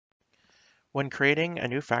When creating a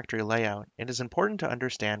new factory layout, it is important to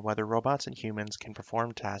understand whether robots and humans can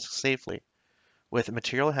perform tasks safely. With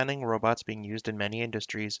material handling robots being used in many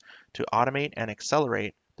industries to automate and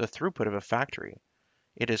accelerate the throughput of a factory,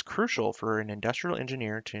 it is crucial for an industrial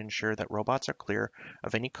engineer to ensure that robots are clear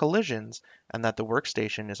of any collisions and that the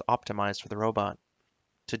workstation is optimized for the robot.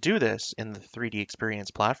 To do this in the 3D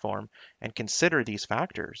Experience platform and consider these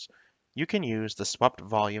factors, you can use the swept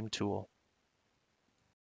volume tool.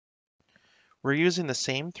 We're using the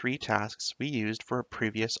same three tasks we used for a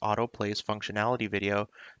previous autoplace functionality video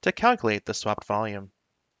to calculate the swept volume.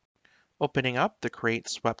 Opening up the Create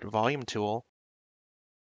Swept Volume tool,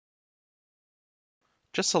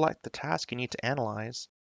 just select the task you need to analyze,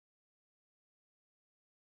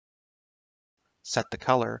 set the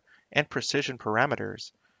color and precision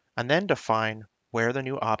parameters, and then define where the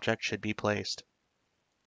new object should be placed.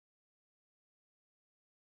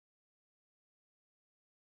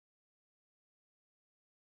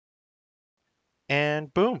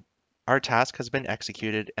 And boom! Our task has been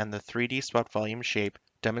executed and the 3D swept volume shape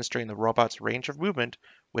demonstrating the robot's range of movement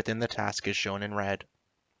within the task is shown in red.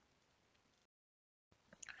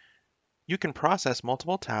 You can process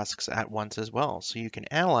multiple tasks at once as well, so you can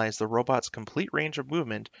analyze the robot's complete range of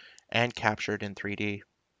movement and capture it in 3D.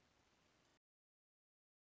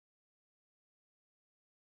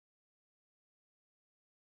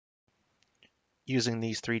 Using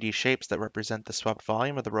these 3D shapes that represent the swept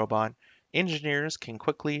volume of the robot, engineers can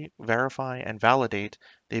quickly verify and validate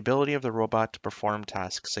the ability of the robot to perform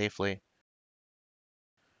tasks safely.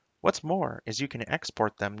 What's more is you can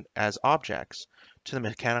export them as objects to the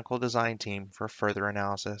mechanical design team for further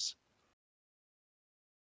analysis.